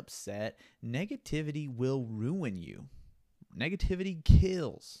 you get upset. Negativity will ruin you. Negativity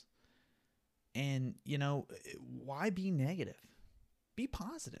kills. And, you know, why be negative? Be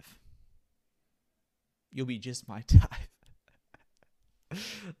positive. You'll be just my type.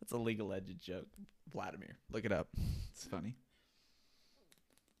 That's a League of Legends joke. Vladimir, look it up. It's funny.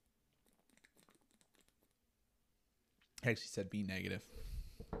 I actually said be negative.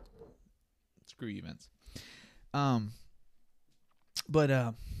 Screw you, Vince.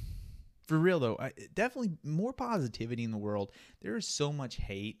 But for real though, definitely more positivity in the world. There is so much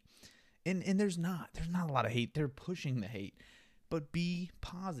hate, and there's not a lot of hate. They're pushing the hate, but be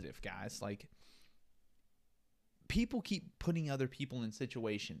positive, guys. Like, people keep putting other people in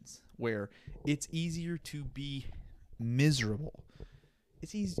situations where it's easier to be miserable.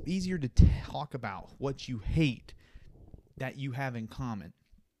 It's easier to talk about what you hate that you have in common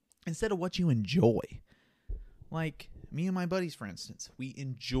instead of what you enjoy. Like me and my buddies, for instance, we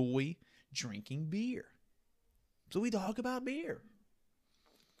enjoy drinking beer. So we talk about beer.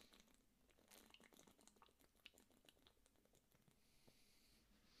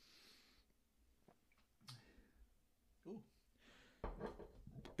 Ooh.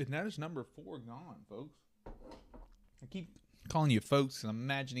 And that is number 4 gone, folks. I keep calling you folks, and I'm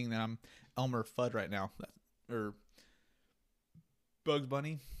imagining that I'm Elmer Fudd right now. Or Bugs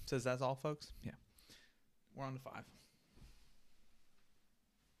Bunny says that's all, folks. Yeah. We're on to 5.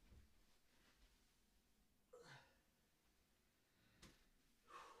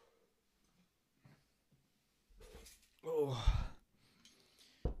 Oh.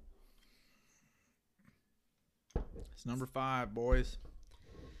 It's number 5, boys.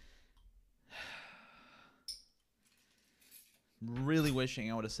 Really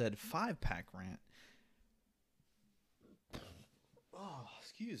wishing I would have said 5-pack rant. Oh,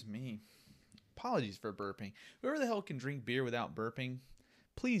 excuse me. Apologies for burping. Whoever the hell can drink beer without burping,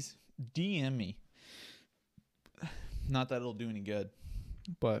 please DM me. Not that it'll do any good,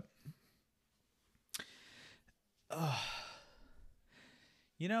 but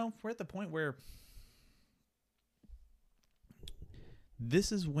you know, we're at the point where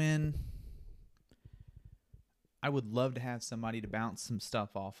this is when I would love to have somebody to bounce some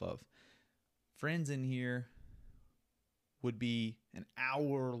stuff off of. Friends in here would be an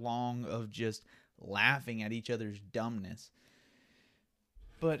hour long of just laughing at each other's dumbness.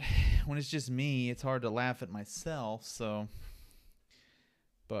 But when it's just me, it's hard to laugh at myself, so...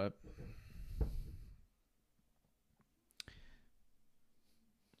 But...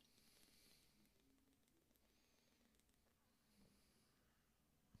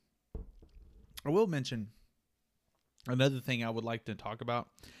 I will mention another thing I would like to talk about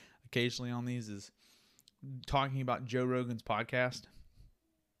occasionally on these is talking about Joe Rogan's podcast.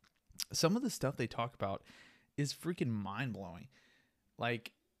 Some of the stuff they talk about is freaking mind-blowing.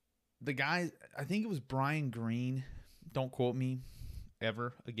 Like, the guy, I think it was Brian Greene. Don't quote me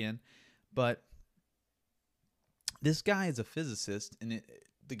ever again. But this guy is a physicist, and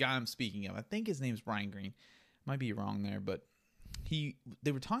the guy I'm speaking of, I think his name's Brian Greene. Might be wrong there, but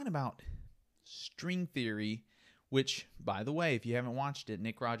they were talking about string theory, which, by the way, if you haven't watched it,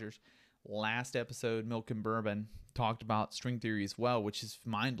 Nick Rogers' last episode, Milk and Bourbon, talked about string theory as well, which is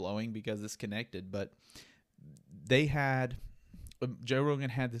mind-blowing because it's connected. But they had, Joe Rogan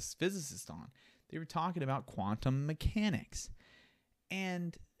had this physicist on. They were talking about quantum mechanics.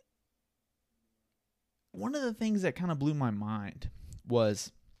 And one of the things that kind of blew my mind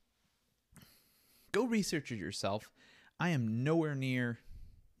was, go research it yourself. I am nowhere near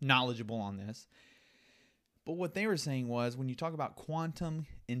knowledgeable on this. But what they were saying was, when you talk about quantum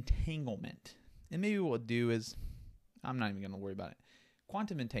entanglement, and maybe what we'll do is, I'm not even going to worry about it.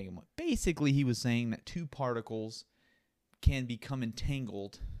 Quantum entanglement. Basically, he was saying that two particles can become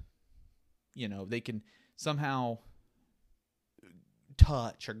entangled. You know, they can somehow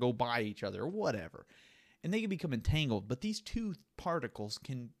touch or go by each other or whatever. And they can become entangled. But these two particles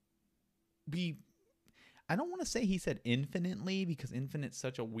can be, I don't want to say he said infinitely, because infinite's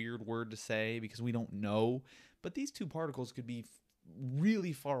such a weird word to say because we don't know. But these two particles could be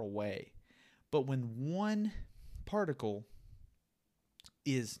really far away. But when one particle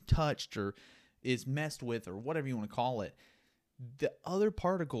is touched or is messed with or whatever you want to call it, the other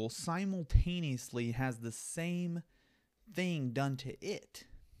particle simultaneously has the same thing done to it,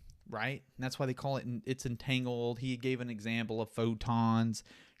 right? And that's why they call it, it's entangled. He gave an example of photons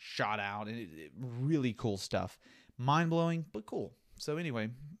shot out, and really cool stuff. Mind-blowing, but cool. So anyway,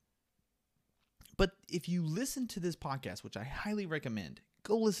 but if you listen to this podcast, which I highly recommend,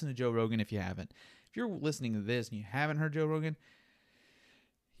 go listen to Joe Rogan if you haven't. If you're listening to this and you haven't heard Joe Rogan,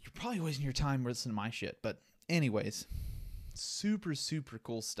 you're probably wasting your time listening to my shit. But anyways, super, super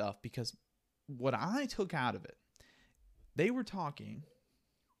cool stuff, because what I took out of it, they were talking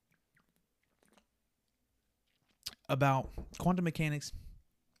about quantum mechanics,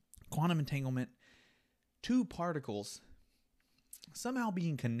 quantum entanglement, two particles somehow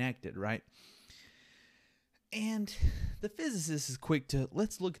being connected, right? And the physicist is quick to,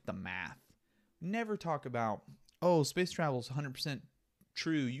 let's look at the math. Never talk about, oh, space travel is 100%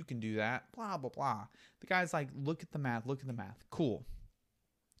 true, you can do that, blah, blah, blah. The guy's like, look at the math, look at the math. Cool.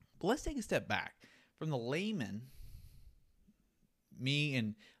 But let's take a step back. From the layman, me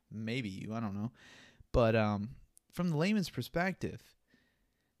and maybe you, I don't know. But from the layman's perspective,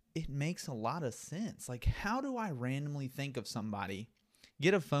 it makes a lot of sense. Like, how do I randomly think of somebody,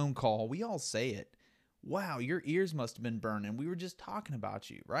 get a phone call, we all say it, wow, your ears must have been burning, we were just talking about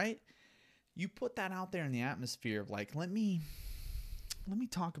you, right? You put that out there in the atmosphere of like, let me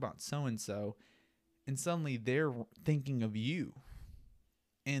talk about so-and-so, and suddenly they're thinking of you.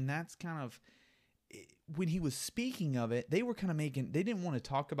 And that's kind of, when he was speaking of it, they were kind of making, they didn't want to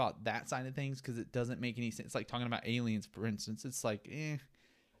talk about that side of things because it doesn't make any sense. It's like talking about aliens, for instance. It's like,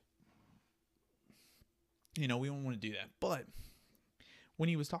 you know, we don't want to do that. But when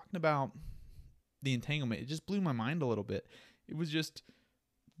he was talking about the entanglement, it just blew my mind a little bit. It was just,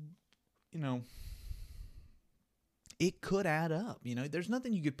 it could add up. There's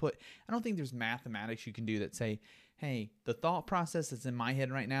nothing you could put. I don't think there's mathematics you can do that say, hey, the thought process that's in my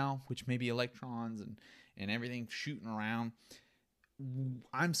head right now, which may be electrons and everything shooting around,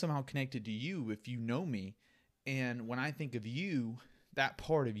 I'm somehow connected to you if you know me. And when I think of you, that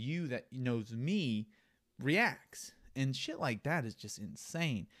part of you that knows me reacts. And shit like that is just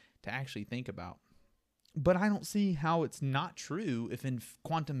insane to actually think about. But I don't see how it's not true if in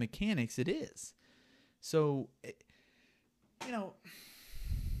quantum mechanics it is. So,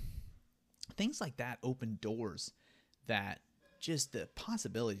 things like that open doors that just the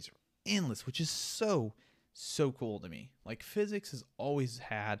possibilities are endless, which is so cool to me. Like, physics has always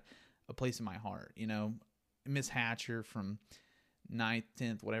had a place in my heart. Miss Hatcher from 9th,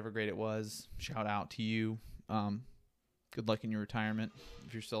 10th, whatever grade it was, shout out to you. Good luck in your retirement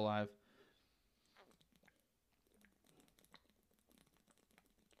if you're still alive.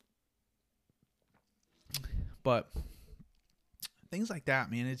 But things like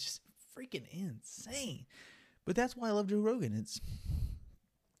that, man, it's just freaking insane. But that's why I love Joe Rogan. It's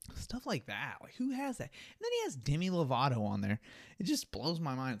stuff like that. Like, who has that? And then he has Demi Lovato on there. It just blows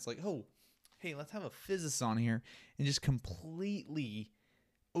my mind. It's like, oh, hey, let's have a physicist on here and just completely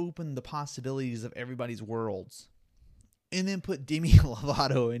open the possibilities of everybody's worlds. And then put Demi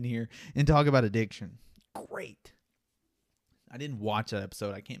Lovato in here and talk about addiction. Great. I didn't watch that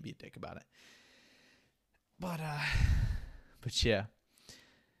episode. I can't be a dick about it. But yeah.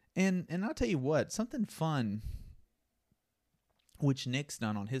 And I'll tell you what, something fun, which Nick's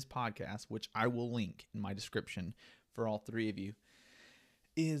done on his podcast, which I will link in my description for all three of you,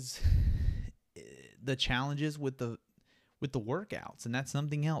 is the challenges with the workouts. And that's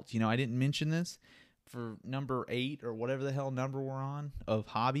something else. I didn't mention this for number 8 or whatever the hell number we're on of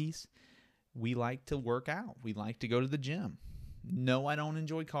hobbies. We like to work out. We like to go to the gym. No, I don't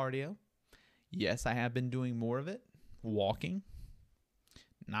enjoy cardio. Yes, I have been doing more of it, walking,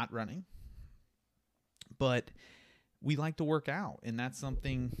 not running. But we like to work out, and that's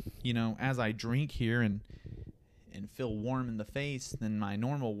something, as I drink here and feel warm in the face than my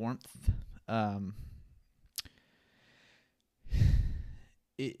normal warmth,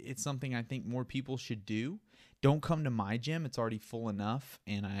 it's something I think more people should do. Don't come to my gym; it's already full enough,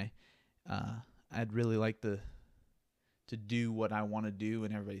 and I'd really like to do what I want to do,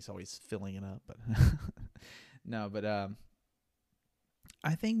 and everybody's always filling it up. But no, but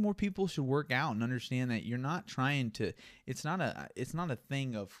I think more people should work out and understand that you're not trying to. It's not a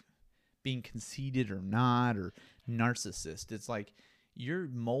thing of being conceited or not or narcissist. It's like you're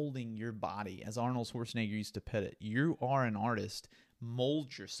molding your body, as Arnold Schwarzenegger used to put it. You are an artist.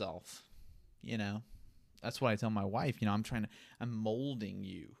 Mold yourself. That's what I tell my wife. I'm molding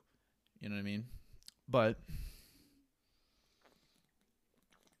you. You know what I mean? But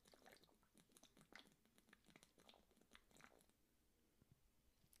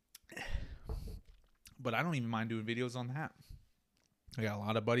I don't even mind doing videos on that. I got a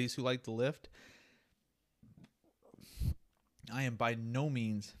lot of buddies who like to lift. I am by no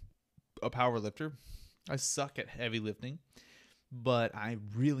means a power lifter. I suck at heavy lifting, but I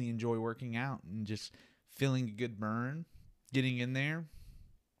really enjoy working out and just feeling a good burn, getting in there.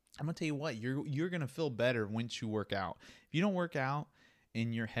 I'm going to tell you what, you're going to feel better once you work out. If you don't work out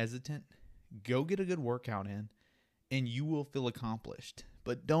and you're hesitant, go get a good workout in and you will feel accomplished.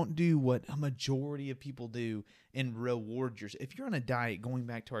 But don't do what a majority of people do and reward yourself. If you're on a diet, going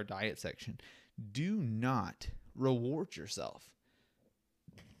back to our diet section, do not reward yourself.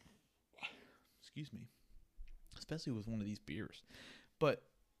 Excuse me. Especially with one of these beers. But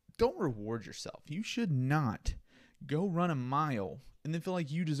don't reward yourself. You should not go run a mile and then feel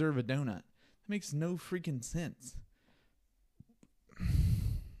like you deserve a donut. That makes no freaking sense.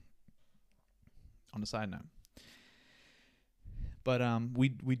 On a side note. But we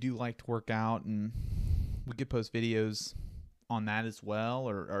do like to work out, and we could post videos on that as well,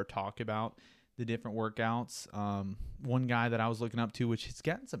 or talk about the different workouts. One guy that I was looking up to, which has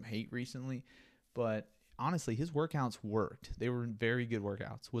gotten some hate recently, but honestly, his workouts worked. They were very good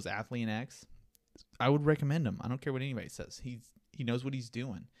workouts. Was Athlean X. I would recommend him. I don't care what anybody says. He knows what he's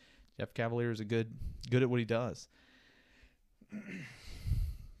doing. Jeff Cavalier is good at what he does.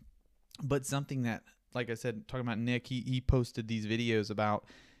 But something that, like I said, talking about Nick, he posted these videos about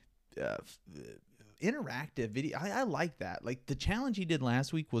interactive video. I like that. Like, the challenge he did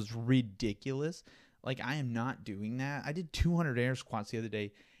last week was ridiculous. Like, I am not doing that. I did 200 air squats the other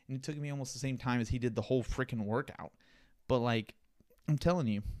day, and it took me almost the same time as he did the whole freaking workout. But, like, I'm telling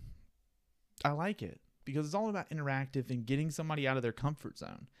you, I like it. because it's all about interactive and getting somebody out of their comfort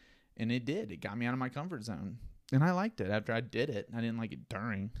zone. And it did. It got me out of my comfort zone. And I liked it after I did it. I didn't like it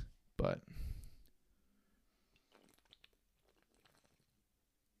during, but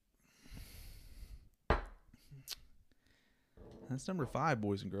that's number 5,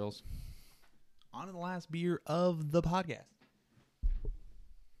 boys and girls. On to the last beer of the podcast.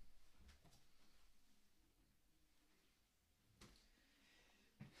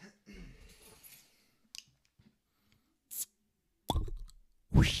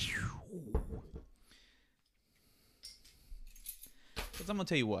 Because I'm going to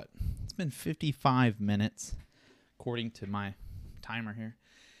tell you what. It's been 55 minutes, according to my timer here.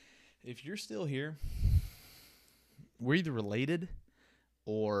 If you're still here, we're either related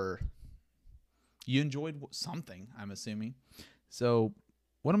or you enjoyed something, I'm assuming. So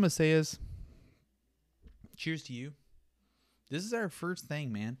what I'm going to say is, cheers to you. This is our first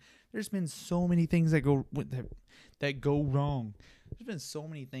thing, man. There's been so many things that go wrong. There's been so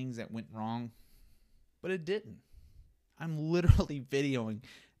many things that went wrong, but it didn't. I'm literally videoing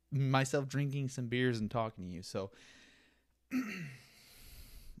myself drinking some beers and talking to you. So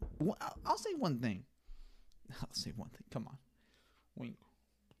I'll say one thing. Come on. Wink.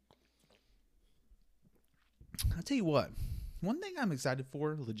 I'll tell you what. One thing I'm excited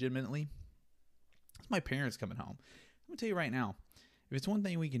for, legitimately, is my parents coming home. I'm going to tell you right now. If it's one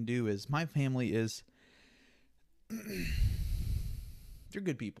thing we can do is, my family is, they're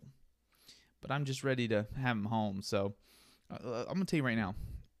good people. But I'm just ready to have them home. So I'm going to tell you right now.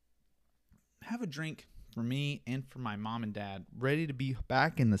 Have a drink for me and for my mom and dad. Ready to be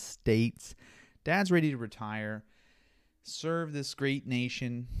back in the States. Dad's ready to retire. Serve this great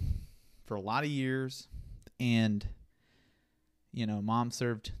nation for a lot of years. And, you know, Mom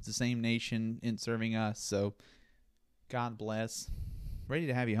served the same nation in serving us. So God bless. Ready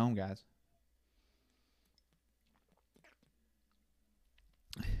to have you home, guys.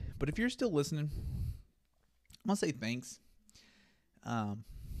 But if you're still listening, I'm going to say thanks.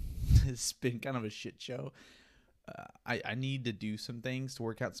 It's been kind of a shit show. I need to do some things to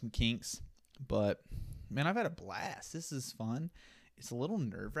work out some kinks. But, man, I've had a blast. This is fun. It's a little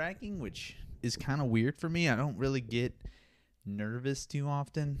nerve-wracking, which is kind of weird for me. I don't really get nervous too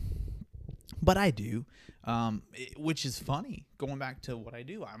often. But I do, which is funny. Going back to what I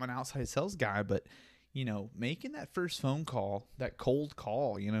do, I'm an outside sales guy. But, you know, making that first phone call, that cold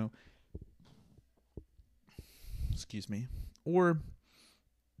call, you know, excuse me, or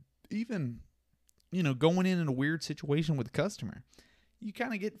even, you know, going in a weird situation with a customer, you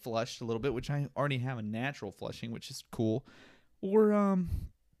kind of get flushed a little bit, which I already have a natural flushing, which is cool. Or,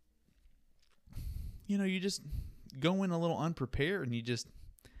 you know, you just go in a little unprepared and you just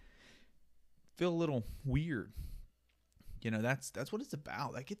feel a little weird. You know, that's what it's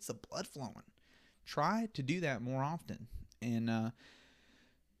about. That gets the blood flowing. Try to do that more often. And,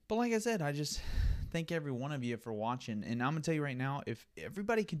 but like I said, I just thank every one of you for watching. And I'm going to tell you right now, if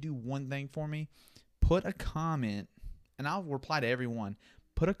everybody can do one thing for me, put a comment, and I'll reply to everyone.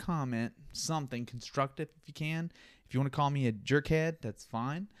 Put a comment, something constructive if you can. If you want to call me a jerkhead, that's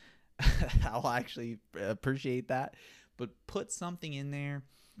fine. I'll actually appreciate that. But put something in there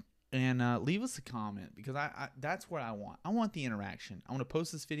and leave us a comment, because I that's what I want. I want the interaction. I want to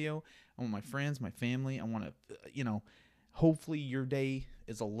post this video. I want my friends, my family. I want to, you know, hopefully your day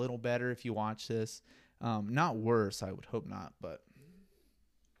is a little better if you watch this. Not worse, I would hope not, but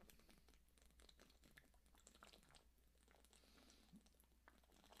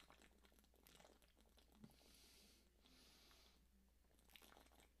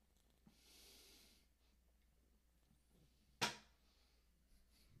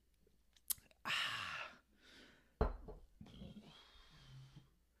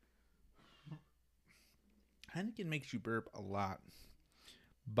Heineken makes you burp a lot,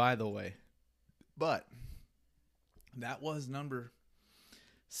 by the way. But that was number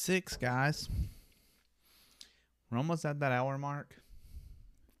 6, guys. We're almost at that hour mark.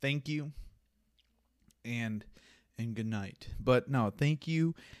 Thank you. And good night. But no, thank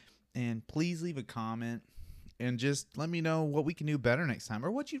you. And please leave a comment. And just let me know what we can do better next time,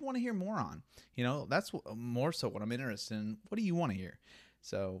 or what you'd want to hear more on. You know, that's more so what I'm interested in. What do you want to hear?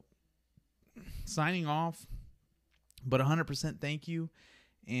 So, signing off. But 100% thank you.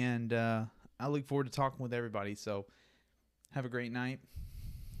 And I look forward to talking with everybody. So have a great night.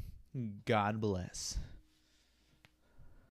 God bless.